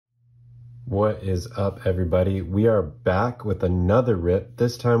What is up, everybody? We are back with another rip.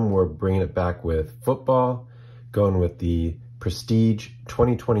 This time we're bringing it back with football, going with the Prestige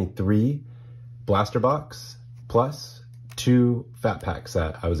 2023 Blaster Box plus 2 fat packs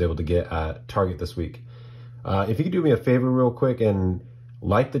that I was able to get at Target this week. If you could do me a favor real quick and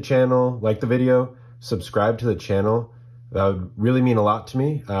like the channel, like the video, subscribe to the channel, that would really mean a lot to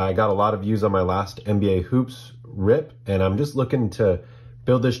me. I got a lot of views on my last NBA Hoops rip, and I'm just looking to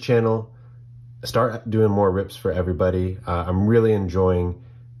build this channel, start doing more rips for everybody. I'm really enjoying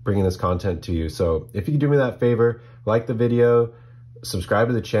bringing this content to you. So if you could do me that favor, like the video, subscribe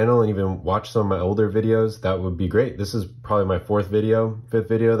to the channel, and even watch some of my older videos, that would be great. This is probably my fifth video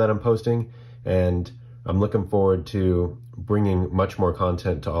that I'm posting, and I'm looking forward to bringing much more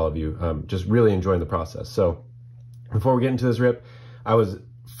content to all of you. Just really enjoying the process. So before we get into this rip, I was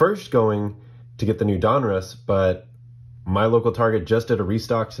first going to get the new Donruss, but my local Target just did a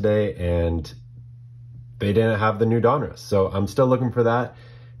restock today and they didn't have the new Donruss. So I'm still looking for that,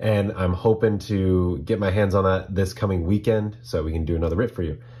 and I'm hoping to get my hands on that this coming weekend so we can do another rip for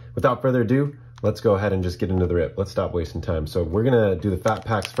you. Without further ado, let's go ahead and just get into the rip. Let's stop wasting time. So we're gonna do the fat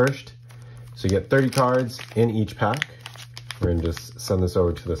packs first. So you get 30 cards in each pack. We're gonna just send this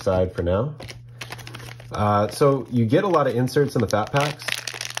over to the side for now. So you get a lot of inserts in the fat packs,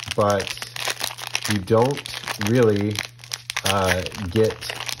 but you don't really get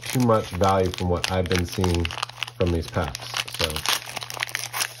too much value from what I've been seeing from these packs. So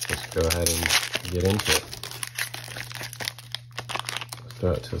let's go ahead and get into it. Let's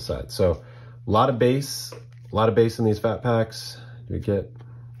throw it to the side. So a lot of base in these fat packs. You got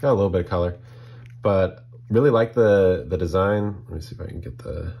a little bit of color, but really like the design. Let me see if I can get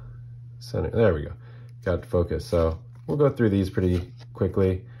the center. There we go. Got focus. So we'll go through these pretty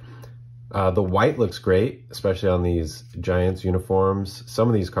quickly. The white looks great, especially on these Giants uniforms. Some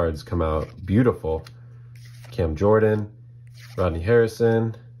of these cards come out beautiful. Cam Jordan, Rodney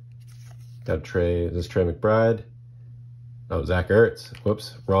Harrison, got Trey McBride. Oh, Zach Ertz.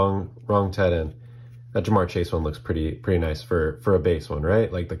 Whoops, wrong tight end. That Jamar Chase one looks pretty nice for a base one, right?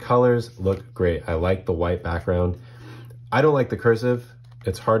 Like the colors look great. I like the white background. I don't like the cursive.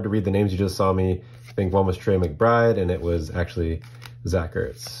 It's hard to read the names. You just saw me think one was Trey McBride and it was actually Zach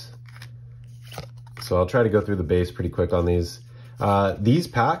Ertz. So I'll try to go through the base pretty quick on these. These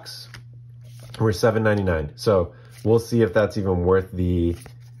packs were $7.99. So we'll see if that's even worth the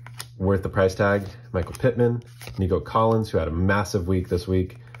price tag. Michael Pittman, Nico Collins, who had a massive week this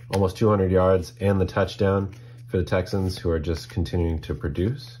week, almost 200 yards and the touchdown for the Texans, who are just continuing to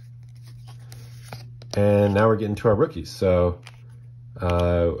produce. And now we're getting to our rookies. So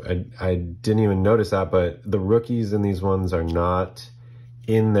I didn't even notice that, but the rookies in these ones are not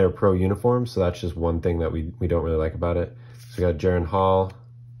in their pro uniform, so that's just one thing that we don't really like about it. So we got Jaren Hall,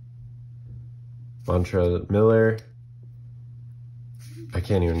 Montrell Miller. I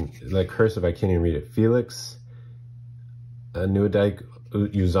can't even, like cursive, I can't even read it. Felix Nuadike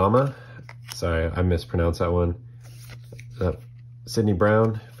Uzama. Sorry, I mispronounced that one. Sidney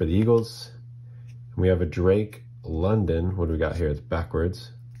Brown for the Eagles. And we have a Drake London. What do we got here? It's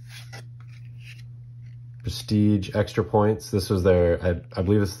backwards. Prestige Extra Points. This was their, I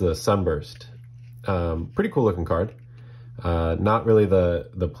believe this is the Sunburst. Pretty cool looking card. Not really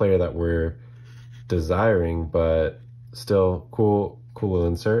the player that we're desiring, but still cool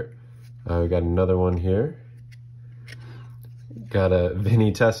insert. We got another one here. Got a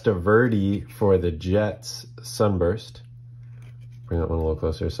Vinny Testaverde for the Jets Sunburst. Bring that one a little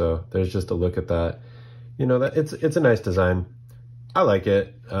closer. So there's just a look at that. You know, that it's a nice design. I like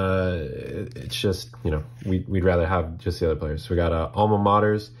it. It's just, you know, we'd rather have just the other players. So we got alma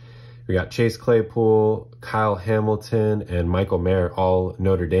maters. We got Chase Claypool, Kyle Hamilton, and Michael Mayer, all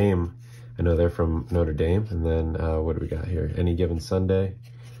Notre Dame. I know they're from Notre Dame. And then what do we got here? Any Given Sunday.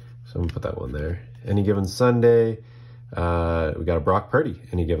 So I'm gonna put that one there. Any Given Sunday. We got a Brock Purdy,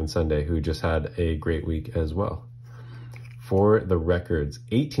 Any Given Sunday, who just had a great week as well. For the records,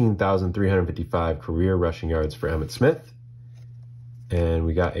 18,355 career rushing yards for Emmitt Smith. And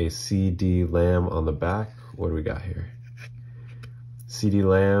we got a CD Lamb on the back. What do we got here? CD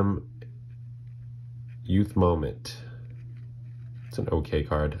Lamb, Youth Moment. It's an okay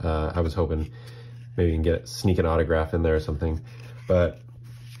card. I was hoping maybe you can sneak an autograph in there or something. But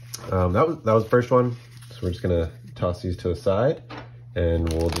that was the first one. So we're just gonna toss these to the side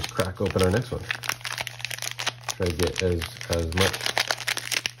and we'll just crack open our next one. Try to get as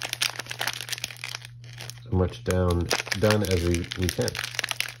much done as we can,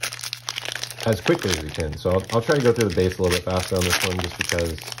 as quickly as we can. So I'll try to go through the base a little bit faster on this one, just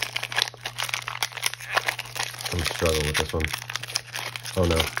because I'm struggling with this one. Oh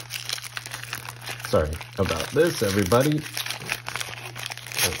no, Sorry about this, everybody.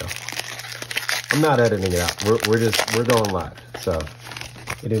 There we go. I'm not editing it out. We're going live. So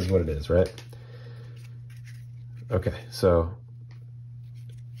it is what it is, right? Okay, so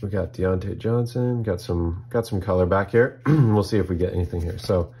we got Deontay Johnson, got some color back here. We'll see if we get anything here.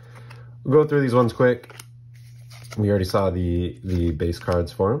 So we'll go through these ones quick. We already saw the base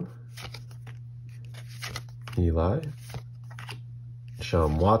cards for him. Eli.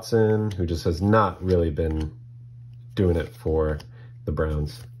 Sean Watson, who just has not really been doing it for the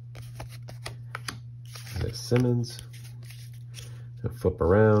Browns. Isaiah Simmons. Flip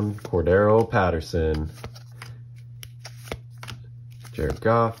around. Cordero Patterson. Jared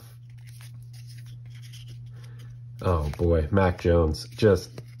Goff. Oh boy, Mac Jones.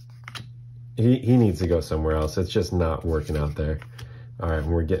 Just, he needs to go somewhere else. It's just not working out there. All right,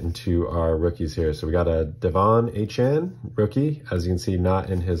 and we're getting to our rookies here. So we got a Devon Achane rookie, as you can see, not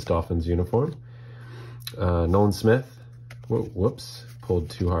in his Dolphins uniform. Nolan Smith. Whoops,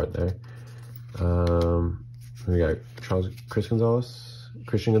 pulled too hard there. We got Christian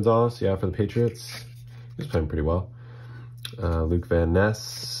Gonzalez, yeah, for the Patriots. He was playing pretty well. Luke Van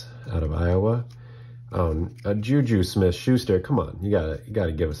Ness out of Iowa. Juju Smith-Schuster. Come on, you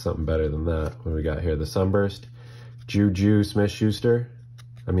gotta give us something better than that. What do we got here? The Sunburst. Juju Smith-Schuster.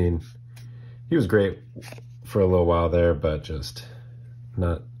 I mean, he was great for a little while there, but just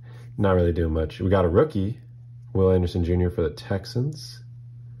not really doing much. We got a rookie, Will Anderson Jr. for the Texans.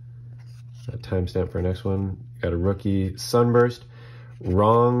 Timestamp for our next one. Got a rookie, Sunburst.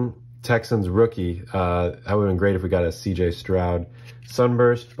 Wrong Texans rookie. That would have been great if we got a CJ Stroud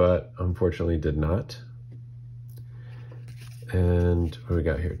Sunburst, but unfortunately did not. And what do we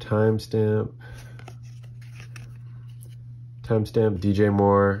got here? Timestamp, DJ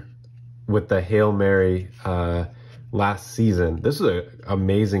Moore with the Hail Mary last season. This was an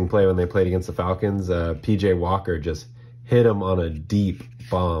amazing play when they played against the Falcons. PJ Walker just hit him on a deep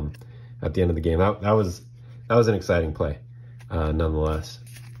bomb at the end of the game. That was an exciting play, nonetheless.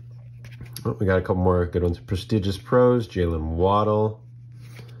 Oh, we got a couple more good ones. Prestigious Pros, Jalen Waddle.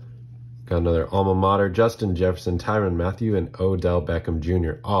 Got another alma mater, Justin Jefferson, Tyrann Mathieu, and Odell Beckham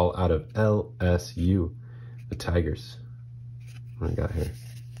Jr., all out of LSU, the Tigers. What do we got here?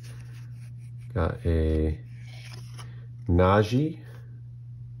 Got a Najee.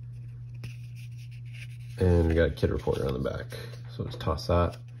 And we got a kid reporter on the back. So let's toss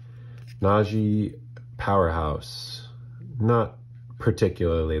that. Najee Powerhouse. Not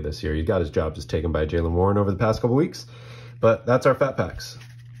particularly this year. He got his job just taken by Jaylen Warren over the past couple weeks. But that's our fat packs.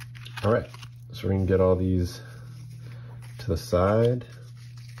 All right. So we're going to get all these to the side.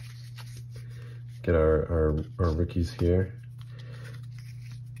 Get our rookies here.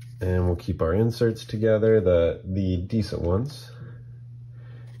 And we'll keep our inserts together, the decent ones.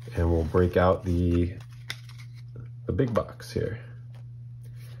 And we'll break out the big box here.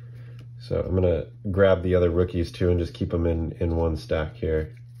 So I'm gonna grab the other rookies too and just keep them in one stack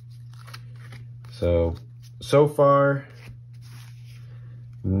here. So far,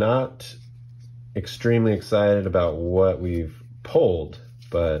 not extremely excited about what we've pulled,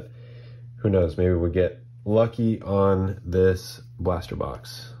 but who knows, maybe we'll get lucky on this blaster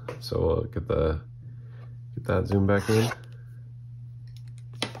box. So we'll get that zoom back in.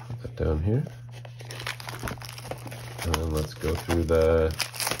 Put that down here. And let's go through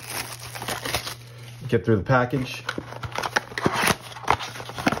get through the package.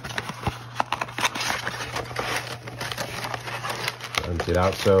 Empty it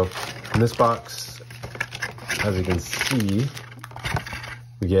out. So in this box, as you can see,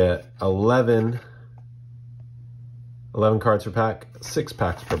 we get 11 cards per pack, 6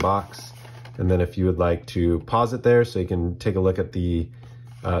 packs per box. And then if you would like to pause it there so you can take a look at the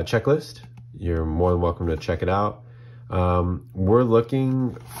checklist, you're more than welcome to check it out. We're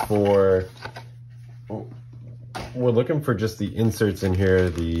looking for just the inserts in here.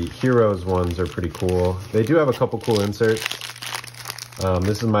 The Heroes ones are pretty cool. They do have a couple cool inserts.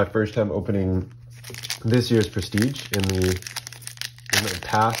 This is my first time opening this year's Prestige. In the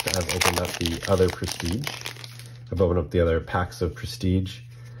past, I've opened up the other Prestige. I've opened up the other packs of Prestige,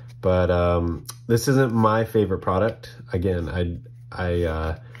 but this isn't my favorite product. Again,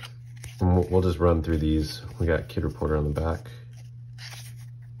 we'll just run through these. We got Kid Reporter on the back.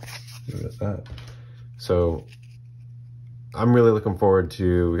 Look at that. So I'm really looking forward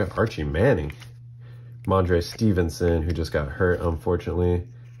to, we got Archie Manning, Mondre Stevenson, who just got hurt, unfortunately.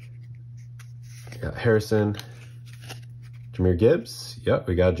 We got Harrison, Jahmyr Gibbs. Yep,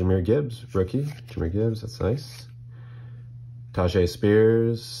 we got Jahmyr Gibbs, rookie. Jahmyr Gibbs, that's nice. Tajay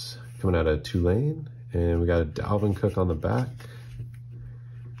Spears coming out of Tulane. And we got a Dalvin Cook on the back.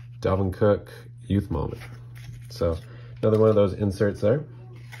 Dalvin Cook, youth moment. So another one of those inserts there.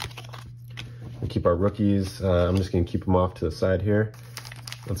 We keep our rookies. I'm just going to keep them off to the side here.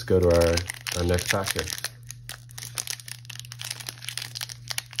 Let's go to our next pack here.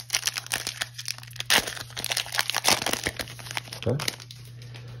 Okay.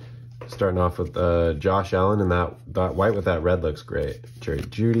 Starting off with Josh Allen, and that white with that red looks great. Jerry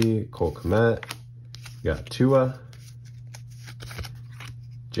Jeudy, Cole Kmet. We got Tua,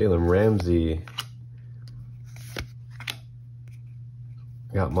 Jalen Ramsey.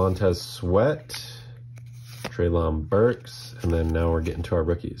 We got Montez Sweat, Treylon Burks, and then now we're getting to our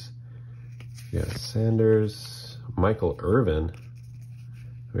rookies. We got Sanders, Michael Irvin. What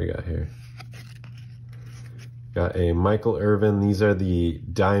do we got here? Got a Michael Irvin. These are the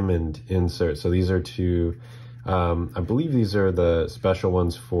diamond inserts. So these are two, I believe these are the special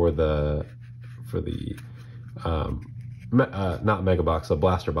ones for the not mega box, the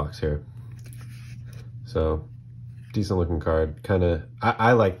blaster box here. So decent looking card. Kind of,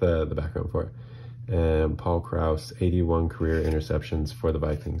 I like the background for it. And Paul Krause, 81 career interceptions for the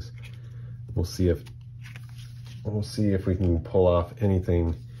Vikings. We'll see if we can pull off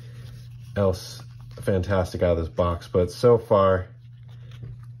anything else fantastic out of this box, but so far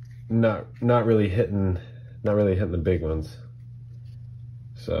not really hitting the big ones.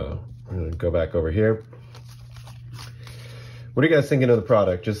 So I'm gonna go back over here. What are you guys thinking of the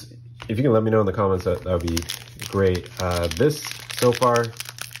product? Just if you can let me know in the comments, that would be great. This so far,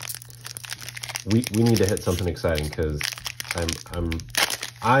 we need to hit something exciting, because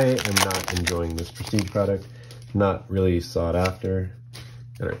I am not enjoying this Prestige product. Not really sought after.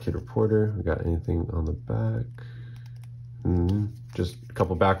 Got our Kid Reporter. We got anything on the back? Just a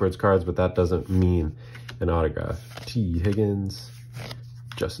couple backwards cards, but that doesn't mean an autograph. T. Higgins,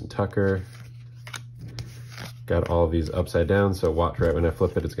 Justin Tucker. Got all of these upside down, so watch right when I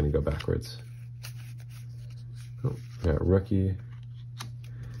flip it, it's going to go backwards. Oh, we got a rookie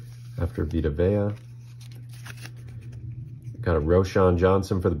after Vita Vea. Got a Roschon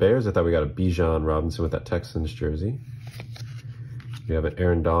Johnson for the Bears. I thought we got a Bijan Robinson with that Texans jersey. We have an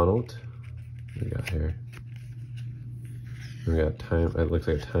Aaron Donald. What do we got here? We got time. It looks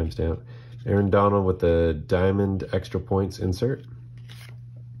like a timestamp. Aaron Donald with the diamond extra points insert.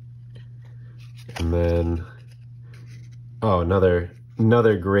 And then, oh, another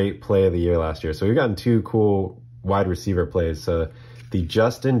great play of the year last year. So we've gotten two cool wide receiver plays. So the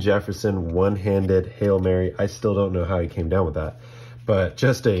Justin Jefferson one-handed Hail Mary. I still don't know how he came down with that, but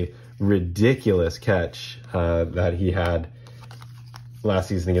just a ridiculous catch that he had last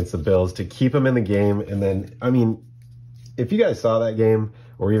season against the Bills to keep him in the game. And then, I mean, if you guys saw that game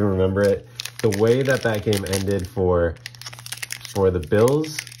or even remember it, the way that game ended for the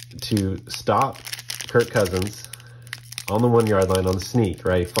Bills to stop Kirk Cousins on the 1 yard line on the sneak,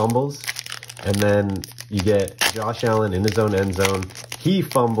 right? Fumbles, and then you get Josh Allen in his own end zone. He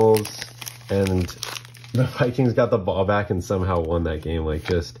fumbles, and the Vikings got the ball back and somehow won that game. Like,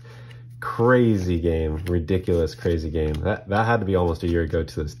 just crazy game, ridiculous, crazy game. That had to be almost a year ago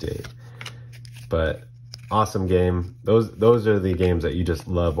to this date. But awesome game. Those are the games that you just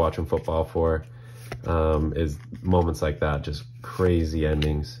love watching football for. Is moments like that, just crazy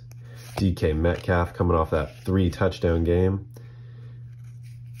endings. DK Metcalf coming off that 3 touchdown game.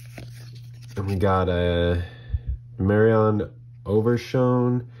 And we got a Marion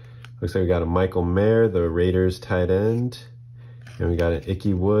Overshone. Looks like we got a Michael Mayer, the Raiders tight end. And we got an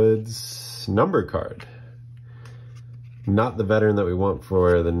Ickey Woods number card. Not the veteran that we want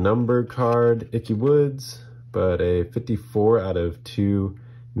for the number card, Ickey Woods, but a 54 out of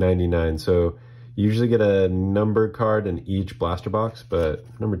 299. So you usually get a number card in each blaster box, but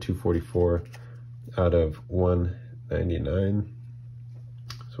number 244 out of 199.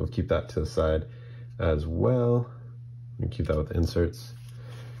 So we'll keep that to the side as well. We keep that with inserts.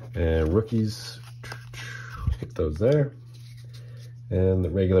 And rookies, hit those there. And the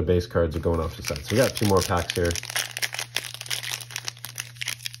regular base cards are going off to the side. So we got 2 more packs here.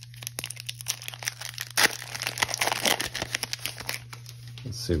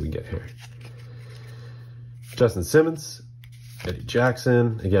 Let's see what we get here. Justin Simmons, Eddie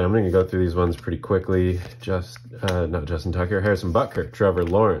Jackson. Again, I'm going to go through these ones pretty quickly. Not Justin Tucker, Harrison Butker, Trevor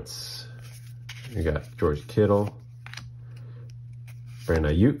Lawrence. We got George Kittle,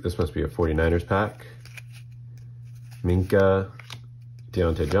 Brandon Ayuk. This must be a 49ers pack. Minka,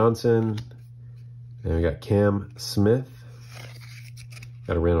 Deontay Johnson. And we got Cam Smith.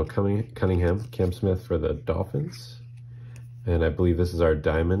 Got a Randall Cunningham, Cam Smith for the Dolphins. And I believe this is our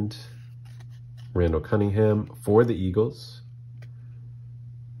diamond Randall Cunningham for the Eagles.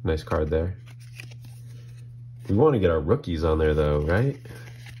 Nice card there. We want to get our rookies on there though, right?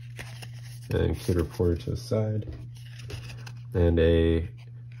 and Kid Reporter to the side. And a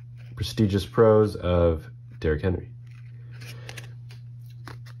Prestigious Pros of Derrick Henry.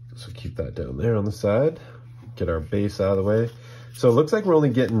 So keep that down there on the side. Get our base out of the way. So it looks like we're only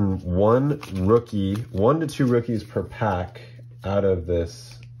getting one to two rookies per pack out of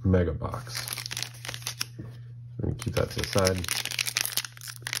this mega box. I'm gonna keep that to the side.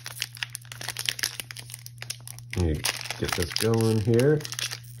 Let me get this going here.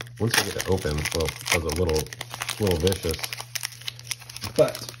 Once I get it open, well, it was a little vicious,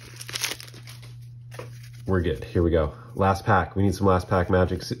 but we're good. Here we go. Last pack. We need some last pack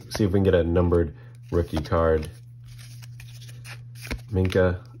magic. See if we can get a numbered rookie card.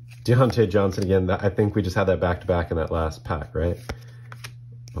 Minka, Deontay Johnson again. I think we just had that back-to-back in that last pack, right?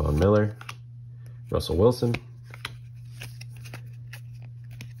 Von Miller, Russell Wilson.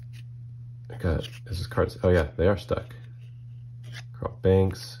 God, is this cards? Oh yeah, they are stuck. Carl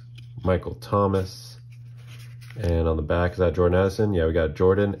Banks, Michael Thomas, and on the back is that Jordan Addison. Yeah, we got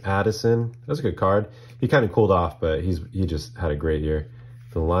Jordan Addison. That's a good card. He kind of cooled off, but he just had a great year.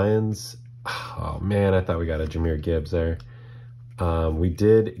 The Lions. Oh man, I thought we got a Jahmyr Gibbs there. We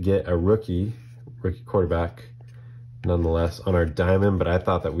did get a rookie quarterback, nonetheless, on our diamond, but I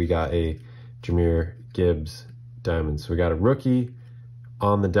thought that we got a Jahmyr Gibbs diamond. So we got a rookie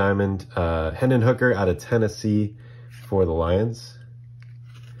on the diamond, Hendon Hooker out of Tennessee for the Lions.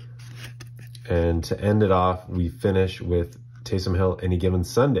 And to end it off, we finish with Taysom Hill Any Given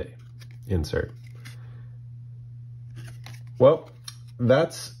Sunday insert. Well,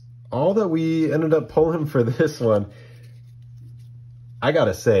 that's all that we ended up pulling for this one. I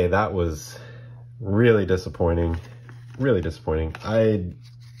gotta say, that was really disappointing. Really disappointing. I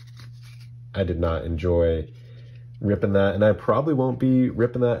did not enjoy ripping that, and I probably won't be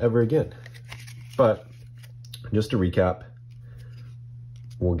ripping that ever again. But just to recap,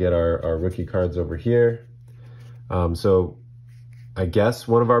 we'll get our rookie cards over here. So I guess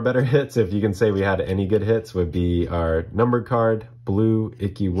one of our better hits, if you can say we had any good hits, would be our numbered card, blue,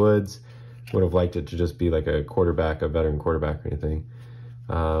 Ickey Woods. Would have liked it to just be like a quarterback, a veteran quarterback or anything.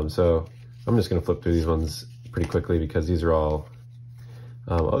 So I'm just gonna flip through these ones pretty quickly because these are all,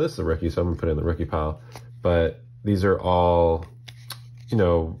 oh, this is a rookie, so I'm gonna put it in the rookie pile. But these are all, you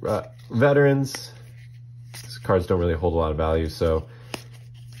know, veterans. These cards don't really hold a lot of value, so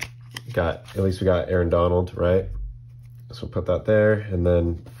at least we got Aaron Donald, right? So we'll put that there. And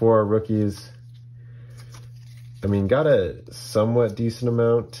then for our rookies, I mean, got a somewhat decent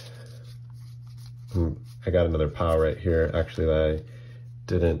amount. I got another pile right here, actually, that I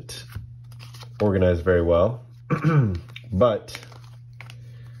didn't organize very well. But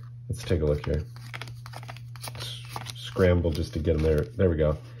let's take a look here. Scramble just to get them there. There we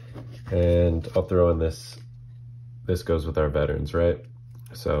go. And I'll throw in this. This goes with our veterans, right?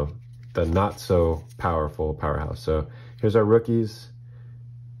 So the not so powerful powerhouse. So here's our rookies: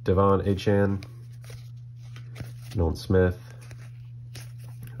 Devon Achane, Nolan Smith.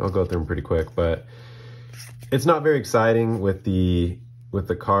 I'll go through them pretty quick, but it's not very exciting with the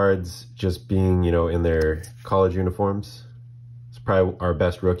cards just being, you know, in their college uniforms. It's probably our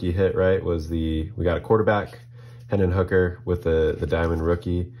best rookie hit, right? We got a quarterback, Hendon Hooker with the diamond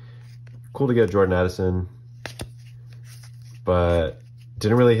rookie. Cool to get Jordan Addison, but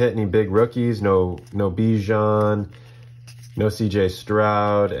didn't really hit any big rookies. No Bijan, no CJ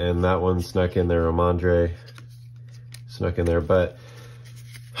Stroud, and that one snuck in there. Ramondre snuck in there, but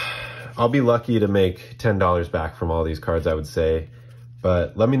I'll be lucky to make $10 back from all these cards, I would say.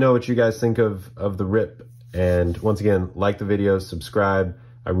 But let me know what you guys think of the rip. And once again, like the video, subscribe.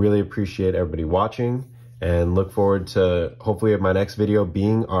 I really appreciate everybody watching, and look forward to hopefully my next video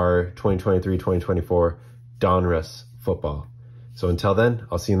being our 2023-2024 Donruss football. So until then,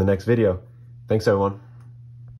 I'll see you in the next video. Thanks, everyone.